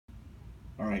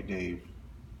All right, Dave,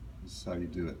 this is how you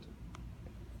do it.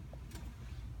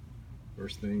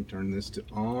 First thing, turn this to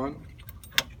on.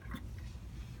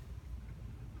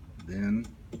 Then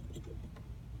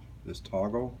this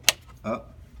toggle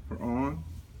up for on.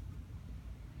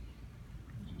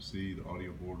 As you see, the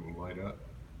audio board will light up.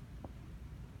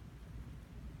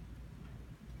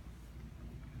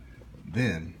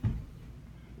 Then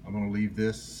I'm going to leave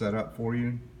this set up for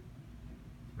you,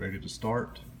 ready to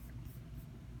start.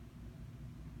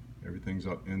 Everything's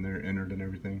up in there, entered and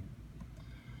everything.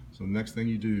 So the next thing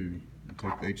you do, you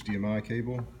take the HDMI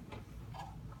cable,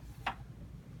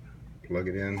 plug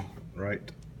it in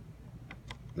right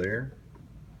there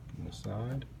on the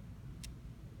side.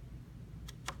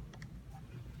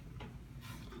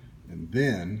 And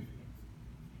then,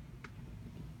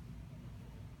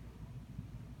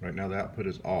 right now the output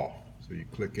is off. So you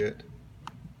click it,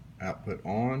 output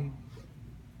on,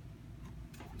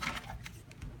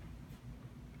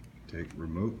 take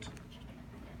remote,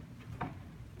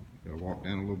 gotta walk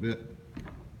down a little bit,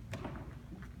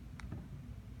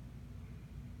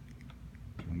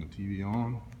 turn the TV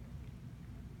on,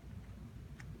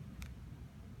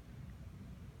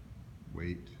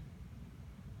 wait,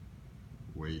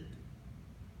 wait,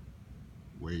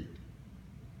 wait,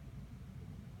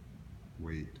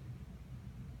 wait.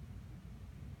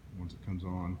 Once it comes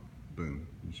on, boom,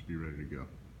 you should be ready to go.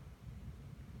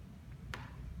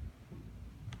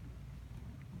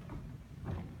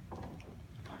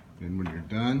 Then when you're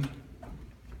done,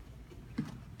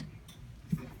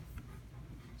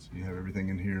 so you have everything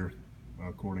in here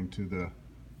according to the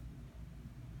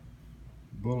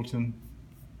bulletin.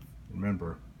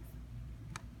 Remember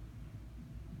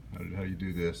how you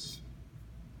do this.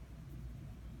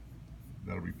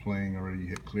 That'll be playing already. You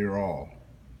hit clear all.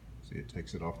 See, it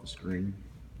takes it off the screen.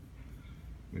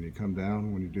 Then you come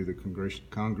down, when you do the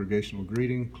congregational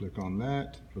greeting, click on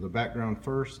that for the background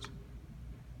first,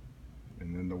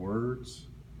 and then the words.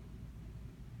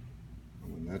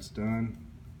 And when that's done,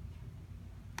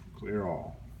 clear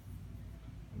all.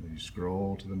 And then you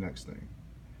scroll to the next thing.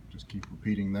 Just keep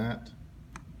repeating that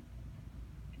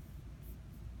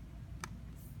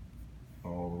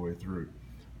all the way through.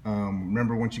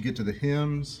 Remember, once you get to the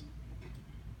hymns,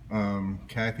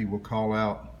 Kathy will call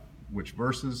out which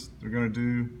verses they're going to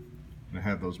do, and I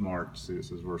have those marked. See, it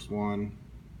says verse 1,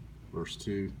 verse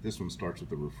 2. This one starts with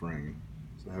the refrain.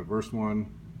 So I have verse 1,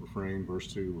 refrain, verse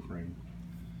 2, refrain.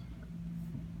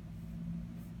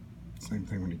 Same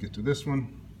thing when you get to this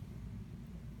one.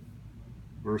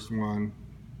 Verse 1,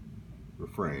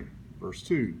 refrain. Verse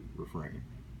 2, refrain.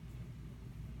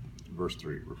 Verse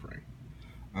 3, refrain.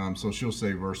 So she'll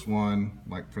say verse 1,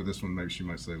 like for this one, maybe she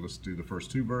might say, let's do the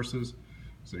first 2 verses.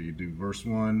 So you do verse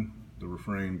 1, the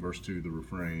refrain, verse 2, the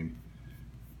refrain.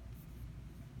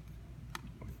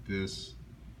 Like this.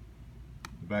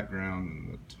 The background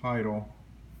and the title.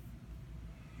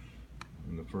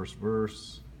 And the first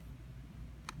verse,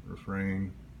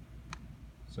 refrain,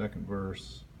 second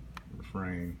verse,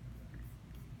 refrain.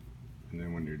 And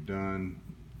then when you're done,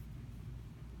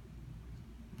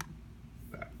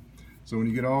 so when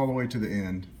you get all the way to the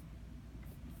end,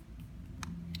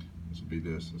 this will be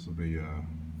this will be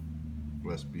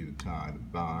blessed be the tie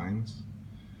that binds.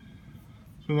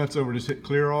 So that's over, just hit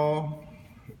clear all,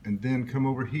 and then come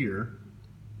over here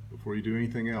before you do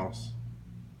anything else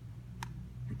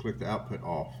and click the output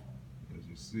off. As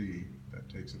you see, that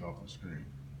takes it off the screen.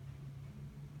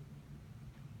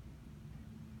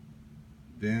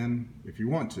 Then, if you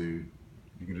want to,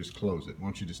 you can just close it. Why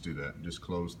don't you just do that? Just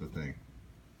close the thing.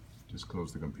 Just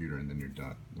close the computer and then you're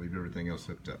done. Leave everything else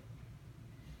hooked up.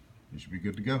 You should be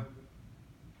good to go.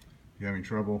 If you're having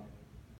trouble,